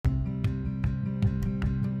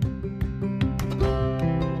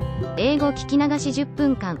英語聞き流し10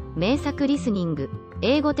分間、名作リスニング。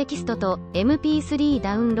英語テキストと MP3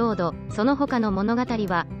 ダウンロード、その他の物語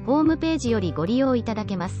は、ホームページよりご利用いただ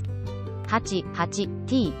けます。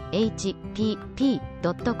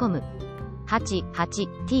88thpp.com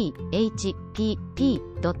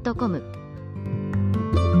 88thpp.com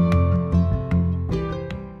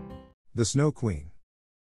The Snow Queen.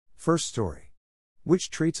 First story. Which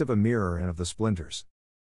treats of a mirror and of the splinters.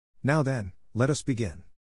 Now then, let us begin.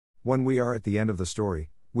 When we are at the end of the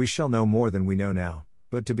story, we shall know more than we know now,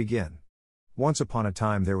 but to begin. Once upon a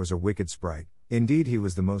time there was a wicked sprite, indeed he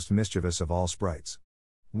was the most mischievous of all sprites.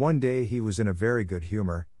 One day he was in a very good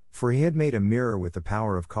humor, for he had made a mirror with the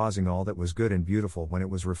power of causing all that was good and beautiful when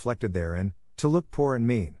it was reflected therein, to look poor and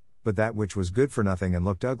mean, but that which was good for nothing and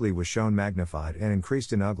looked ugly was shown magnified and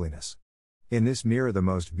increased in ugliness. In this mirror the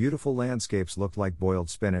most beautiful landscapes looked like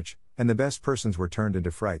boiled spinach, and the best persons were turned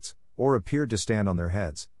into frights, or appeared to stand on their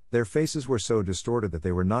heads. Their faces were so distorted that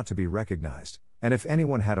they were not to be recognized, and if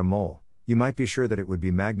anyone had a mole, you might be sure that it would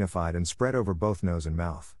be magnified and spread over both nose and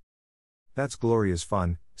mouth. "That's glorious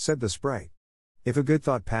fun," said the sprite. If a good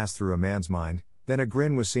thought passed through a man's mind, then a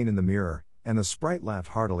grin was seen in the mirror, and the sprite laughed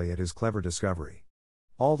heartily at his clever discovery.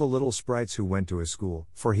 All the little sprites who went to his school,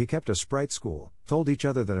 for he kept a sprite school, told each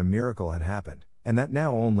other that a miracle had happened, and that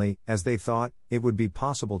now only, as they thought, it would be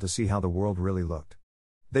possible to see how the world really looked.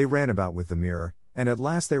 They ran about with the mirror, and at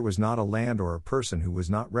last there was not a land or a person who was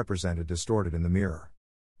not represented distorted in the mirror.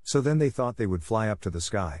 So then they thought they would fly up to the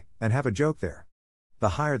sky, and have a joke there.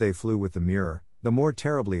 The higher they flew with the mirror, the more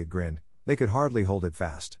terribly it grinned, they could hardly hold it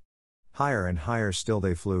fast. Higher and higher still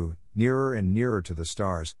they flew, nearer and nearer to the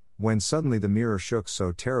stars, when suddenly the mirror shook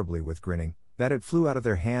so terribly with grinning, that it flew out of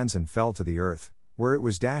their hands and fell to the earth, where it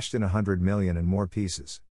was dashed in 100,000,000 and more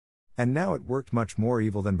pieces. And now it worked much more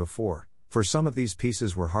evil than before, for some of these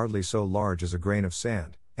pieces were hardly so large as a grain of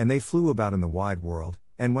sand, and they flew about in the wide world,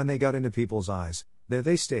 and when they got into people's eyes, there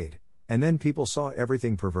they stayed, and then people saw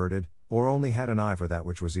everything perverted, or only had an eye for that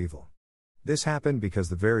which was evil. This happened because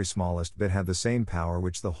the very smallest bit had the same power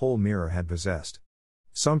which the whole mirror had possessed.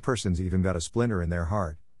 Some persons even got a splinter in their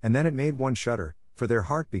heart, and then it made one shudder, for their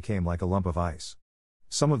heart became like a lump of ice.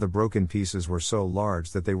 Some of the broken pieces were so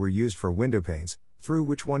large that they were used for window panes, through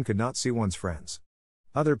which one could not see one's friends.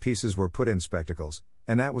 Other pieces were put in spectacles,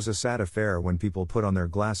 and that was a sad affair when people put on their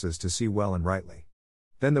glasses to see well and rightly.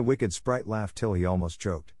 Then the wicked sprite laughed till he almost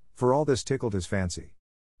choked, for all this tickled his fancy.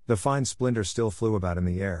 The fine splinter still flew about in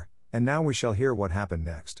the air, and now we shall hear what happened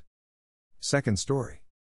next. Second story.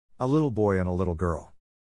 A little boy and a little girl.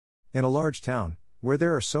 In a large town, where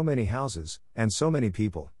there are so many houses, and so many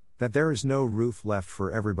people, that there is no roof left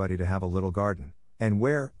for everybody to have a little garden, and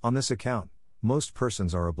where, on this account, most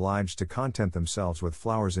persons are obliged to content themselves with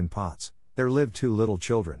flowers in pots, there lived two little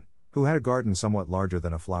children, who had a garden somewhat larger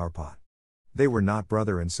than a flower pot. They were not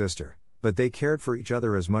brother and sister, but they cared for each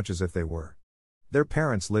other as much as if they were. Their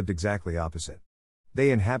parents lived exactly opposite.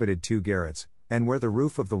 They inhabited two garrets, and where the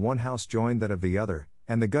roof of the one house joined that of the other,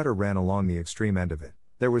 and the gutter ran along the extreme end of it,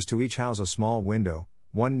 there was to each house a small window.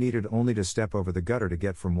 One needed only to step over the gutter to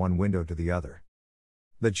get from one window to the other.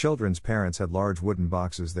 The children's parents had large wooden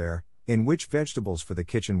boxes there, in which vegetables for the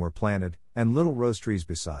kitchen were planted, and little rose trees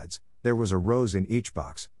besides. There was a rose in each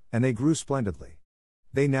box, and they grew splendidly.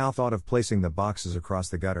 They now thought of placing the boxes across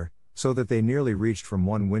the gutter, so that they nearly reached from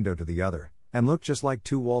one window to the other, and looked just like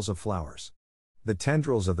two walls of flowers. The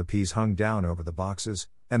tendrils of the peas hung down over the boxes,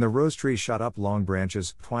 and the rose trees shot up long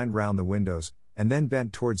branches, twined round the windows, and then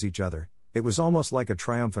bent towards each other. It was almost like a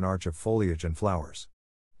triumphant arch of foliage and flowers.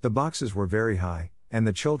 The boxes were very high, and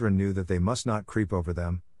the children knew that they must not creep over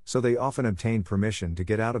them, so they often obtained permission to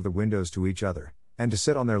get out of the windows to each other, and to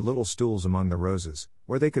sit on their little stools among the roses,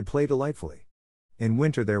 where they could play delightfully. In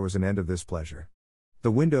winter there was an end of this pleasure. The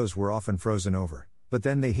windows were often frozen over, but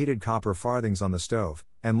then they heated copper farthings on the stove,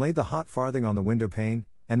 and laid the hot farthing on the window pane,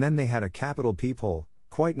 and then they had a capital peephole,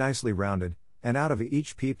 quite nicely rounded, and out of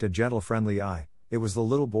each peeped a gentle friendly eye. It was the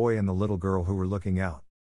little boy and the little girl who were looking out.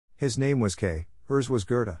 His name was Kay, hers was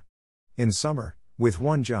Gerda. In summer, with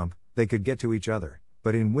one jump, they could get to each other,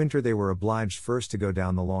 but in winter they were obliged first to go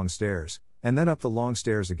down the long stairs, and then up the long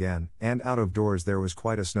stairs again, and out of doors there was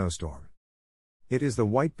quite a snowstorm. "It is the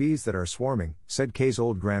white bees that are swarming," said Kay's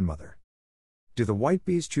old grandmother. "Do the white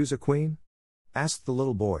bees choose a queen?" asked the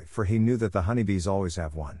little boy, for he knew that the honeybees always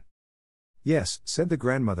have one. "Yes," said the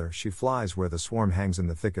grandmother, "she flies where the swarm hangs in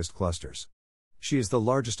the thickest clusters. She is the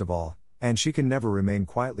largest of all, and she can never remain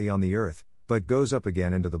quietly on the earth, but goes up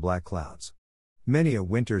again into the black clouds. Many a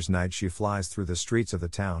winter's night she flies through the streets of the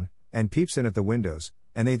town, and peeps in at the windows,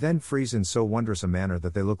 and they then freeze in so wondrous a manner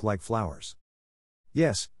that they look like flowers."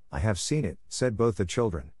 "Yes, I have seen it," said both the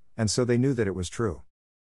children, and so they knew that it was true.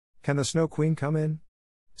 "Can the Snow Queen come in?"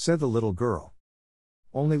 said the little girl.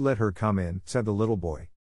 "Only let her come in," said the little boy.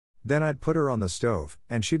 "Then I'd put her on the stove,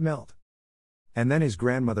 and she'd melt." And then his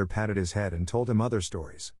grandmother patted his head and told him other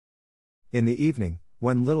stories. In the evening,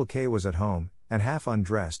 when little Kay was at home, and half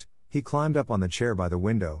undressed, he climbed up on the chair by the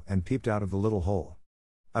window and peeped out of the little hole.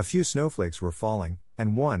 A few snowflakes were falling,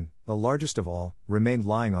 and one, the largest of all, remained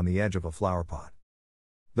lying on the edge of a flower pot.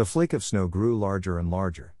 The flake of snow grew larger and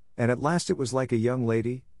larger, and at last it was like a young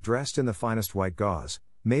lady, dressed in the finest white gauze,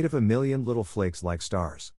 made of a million little flakes like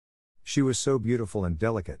stars. She was so beautiful and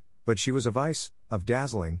delicate, but she was of ice, of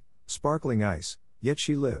dazzling, sparkling ice, yet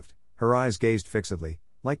she lived. Her eyes gazed fixedly,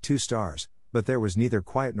 like two stars, but there was neither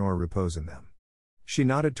quiet nor repose in them. She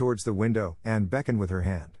nodded towards the window, and beckoned with her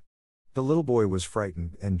hand. The little boy was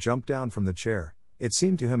frightened, and jumped down from the chair. It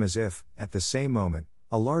seemed to him as if, at the same moment,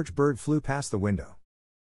 a large bird flew past the window.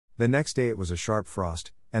 The next day it was a sharp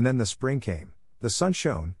frost, and then the spring came. The sun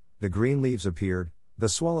shone, the green leaves appeared, the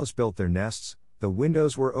swallows built their nests, the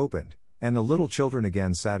windows were opened, and the little children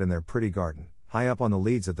again sat in their pretty garden, high up on the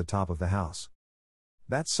leads at the top of the house.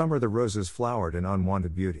 That summer the roses flowered in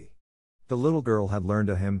unwonted beauty. The little girl had learned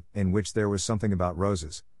a hymn, in which there was something about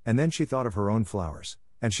roses, and then she thought of her own flowers,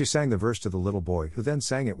 and she sang the verse to the little boy, who then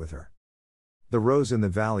sang it with her. "The rose in the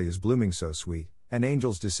valley is blooming so sweet, and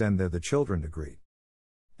angels descend there the children to greet."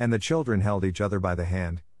 And the children held each other by the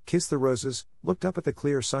hand, kissed the roses, looked up at the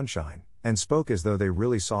clear sunshine, and spoke as though they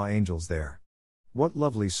really saw angels there. What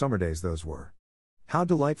lovely summer days those were! How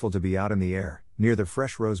delightful to be out in the air, near the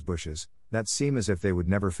fresh rose bushes, that seem as if they would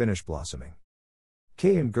never finish blossoming.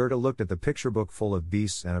 Kay and Gerda looked at the picture book full of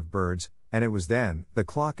beasts and of birds, and it was then, the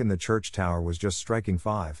clock in the church tower was just striking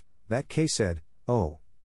 5, that Kay said, "Oh,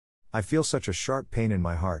 I feel such a sharp pain in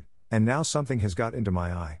my heart, and now something has got into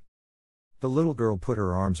my eye." The little girl put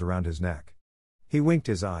her arms around his neck. He winked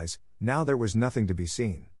his eyes. Now there was nothing to be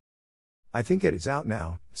seen. "I think it is out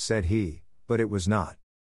now," said he, but it was not.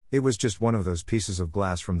 It was just one of those pieces of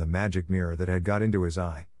glass from the magic mirror that had got into his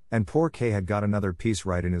eye, and poor Kay had got another piece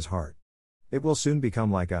right in his heart. It will soon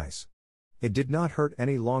become like ice. It did not hurt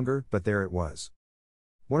any longer, but there it was.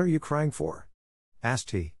 "What are you crying for?"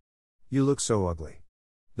 asked he. "You look so ugly."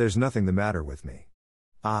 "There's nothing the matter with me."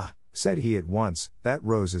 "Ah," said he at once, "that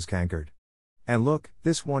rose is cankered. And look,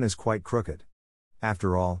 this one is quite crooked.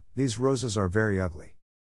 After all, these roses are very ugly.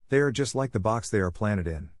 They are just like the box they are planted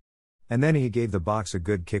in." And then he gave the box a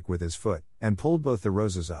good kick with his foot, and pulled both the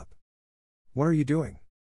roses up. "What are you doing?"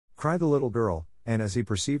 cried the little girl, and as he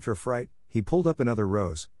perceived her fright, he pulled up another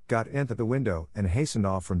rose, got in at the window, and hastened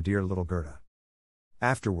off from dear little Gerda.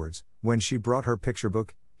 Afterwards, when she brought her picture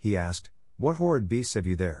book, he asked, "What horrid beasts have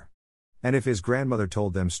you there?" And if his grandmother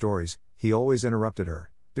told them stories, he always interrupted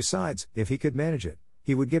her. Besides, if he could manage it,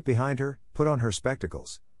 he would get behind her, put on her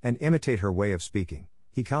spectacles, and imitate her way of speaking.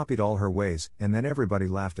 He copied all her ways, and then everybody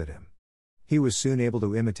laughed at him. He was soon able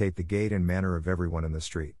to imitate the gait and manner of everyone in the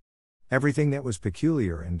street. Everything that was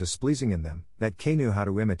peculiar and displeasing in them, that Kay knew how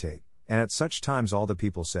to imitate, and at such times all the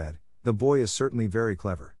people said, "The boy is certainly very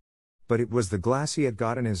clever." But it was the glass he had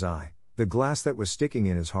got in his eye, the glass that was sticking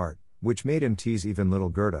in his heart, which made him tease even little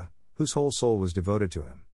Gerda, whose whole soul was devoted to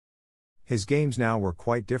him. His games now were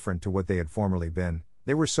quite different to what they had formerly been,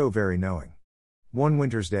 they were so very knowing. One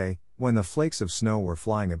winter's day, when the flakes of snow were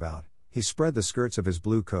flying about, he spread the skirts of his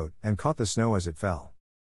blue coat, and caught the snow as it fell.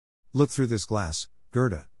 "Look through this glass,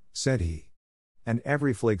 Gerda," said he. And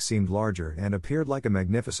every flake seemed larger and appeared like a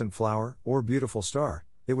magnificent flower, or beautiful star.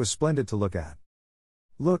 It was splendid to look at.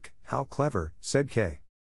 "Look, how clever," said Kay.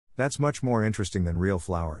 "That's much more interesting than real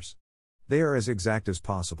flowers. They are as exact as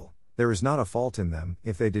possible, there is not a fault in them,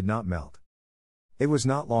 if they did not melt." It was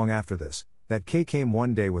not long after this, that Kay came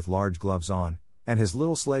one day with large gloves on, and his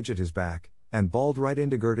little sledge at his back, and bawled right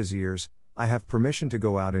into Gerda's ears, "I have permission to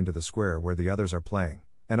go out into the square where the others are playing,"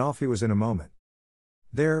 and off he was in a moment.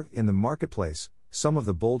 There, in the marketplace, some of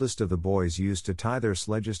the boldest of the boys used to tie their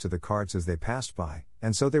sledges to the carts as they passed by,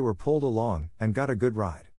 and so they were pulled along, and got a good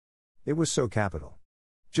ride. It was so capital.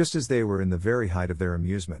 Just as they were in the very height of their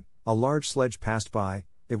amusement, a large sledge passed by.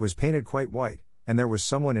 It was painted quite white, and there was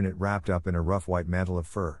someone in it wrapped up in a rough white mantle of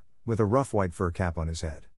fur, with a rough white fur cap on his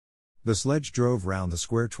head. The sledge drove round the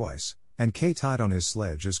square twice, and Kay tied on his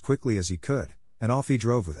sledge as quickly as he could, and off he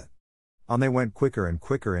drove with it. On they went quicker and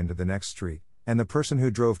quicker into the next street, and the person who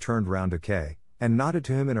drove turned round to Kay, and nodded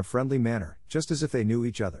to him in a friendly manner, just as if they knew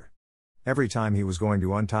each other. Every time he was going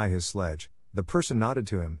to untie his sledge, the person nodded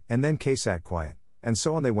to him, and then Kay sat quiet, and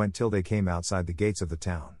so on they went till they came outside the gates of the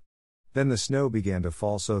town. Then the snow began to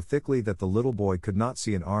fall so thickly that the little boy could not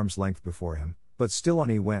see an arm's length before him, but still on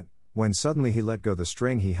he went, when suddenly he let go the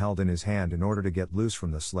string he held in his hand in order to get loose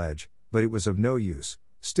from the sledge, but it was of no use.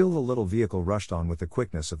 Still the little vehicle rushed on with the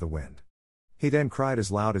quickness of the wind. He then cried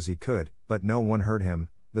as loud as he could, but no one heard him.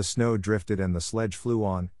 The snow drifted and the sledge flew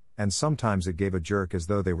on, and sometimes it gave a jerk as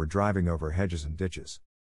though they were driving over hedges and ditches.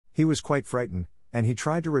 He was quite frightened, and he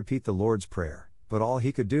tried to repeat the Lord's Prayer, but all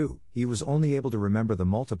he could do, he was only able to remember the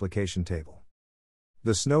multiplication table.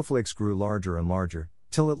 The snowflakes grew larger and larger,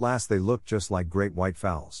 till at last they looked just like great white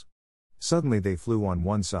fowls. Suddenly they flew on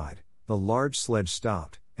one side, the large sledge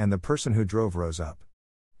stopped, and the person who drove rose up.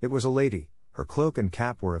 It was a lady, her cloak and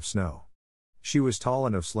cap were of snow. She was tall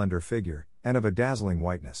and of slender figure, and of a dazzling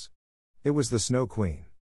whiteness. It was the Snow Queen.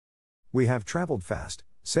 "We have traveled fast,"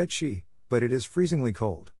 said she, "but it is freezingly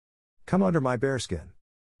cold. Come under my bearskin."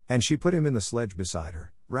 And she put him in the sledge beside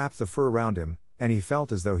her, wrapped the fur round him, and he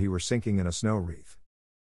felt as though he were sinking in a snow wreath.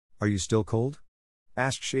 "Are you still cold?"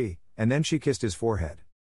 asked she, and then she kissed his forehead.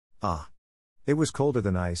 Ah! It was colder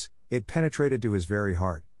than ice, it penetrated to his very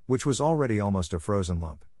heart, which was already almost a frozen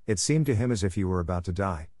lump. It seemed to him as if he were about to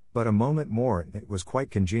die, but a moment more and it was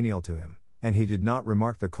quite congenial to him, and he did not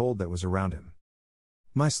remark the cold that was around him.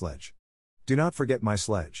 My sledge. Do not forget my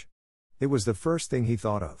sledge. It was the first thing he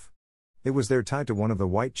thought of. It was there tied to one of the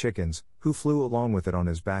white chickens, who flew along with it on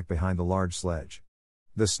his back behind the large sledge.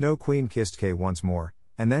 The Snow Queen kissed Kay once more,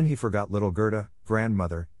 and then he forgot little Gerda,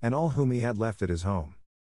 grandmother, and all whom he had left at his home.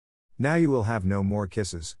 "Now you will have no more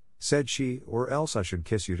kisses," said she, "or else I should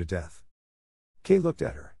kiss you to death." Kay looked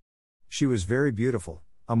at her. She was very beautiful,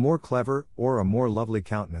 a more clever, or a more lovely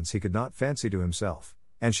countenance he could not fancy to himself,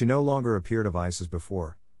 and she no longer appeared of ice as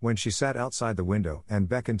before, when she sat outside the window and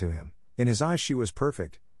beckoned to him. In his eyes she was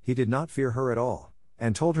perfect, he did not fear her at all,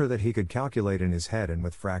 and told her that he could calculate in his head and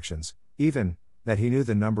with fractions, even, that he knew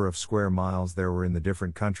the number of square miles there were in the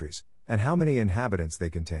different countries, and how many inhabitants they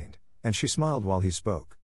contained, and she smiled while he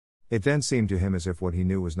spoke. It then seemed to him as if what he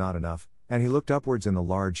knew was not enough, and he looked upwards in the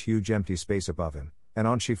large huge empty space above him, and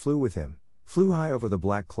on she flew with him, flew high over the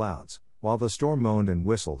black clouds, while the storm moaned and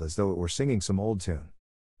whistled as though it were singing some old tune.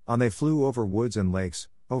 On they flew over woods and lakes,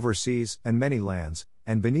 over seas and many lands,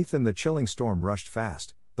 and beneath them the chilling storm rushed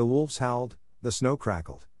fast, the wolves howled, the snow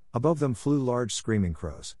crackled, above them flew large screaming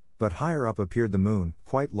crows, but higher up appeared the moon,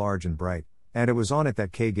 quite large and bright, and it was on it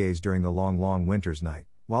that Kay gazed during the long, long winter's night,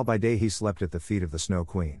 while by day he slept at the feet of the Snow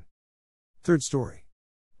Queen. Third story.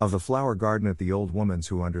 Of the flower garden at the old woman's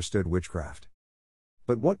who understood witchcraft.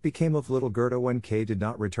 But what became of little Gerda when Kay did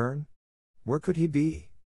not return? Where could he be?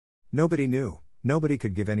 Nobody knew, nobody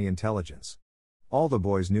could give any intelligence. All the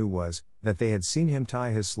boys knew was, that they had seen him tie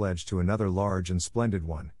his sledge to another large and splendid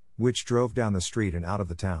one, which drove down the street and out of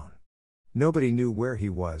the town. Nobody knew where he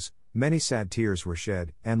was, many sad tears were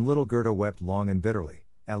shed, and little Gerda wept long and bitterly.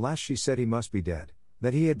 At last she said he must be dead,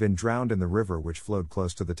 that he had been drowned in the river which flowed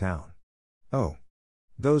close to the town. Oh!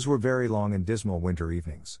 Those were very long and dismal winter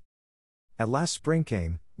evenings. At last spring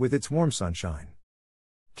came, with its warm sunshine.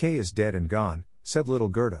 "Kay is dead and gone," said little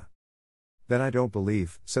Gerda. "That I don't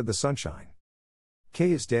believe," said the sunshine.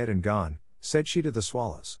 "Kay is dead and gone," said she to the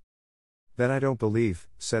swallows. "That I don't believe,"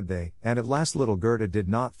 said they, and at last little Gerda did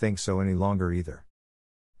not think so any longer either.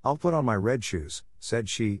 "I'll put on my red shoes," said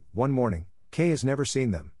she, one morning, "Kay has never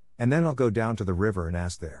seen them, and then I'll go down to the river and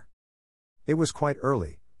ask there." It was quite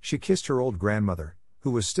early. She kissed her old grandmother, who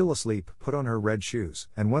was still asleep, put on her red shoes,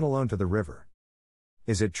 and went alone to the river.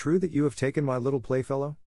 "Is it true that you have taken my little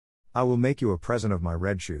playfellow? I will make you a present of my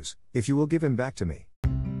red shoes, if you will give him back to me."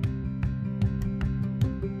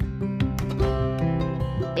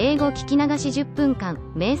 英語聞き流し10分間、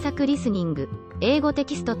名作リスニング。英語テ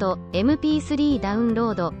キストと MP3 ダウン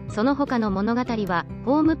ロード、その他の物語は、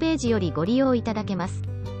ホームページよりご利用いただけます。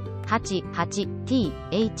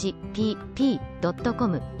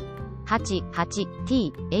88thpp.com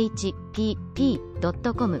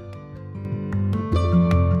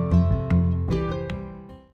 88thpp.com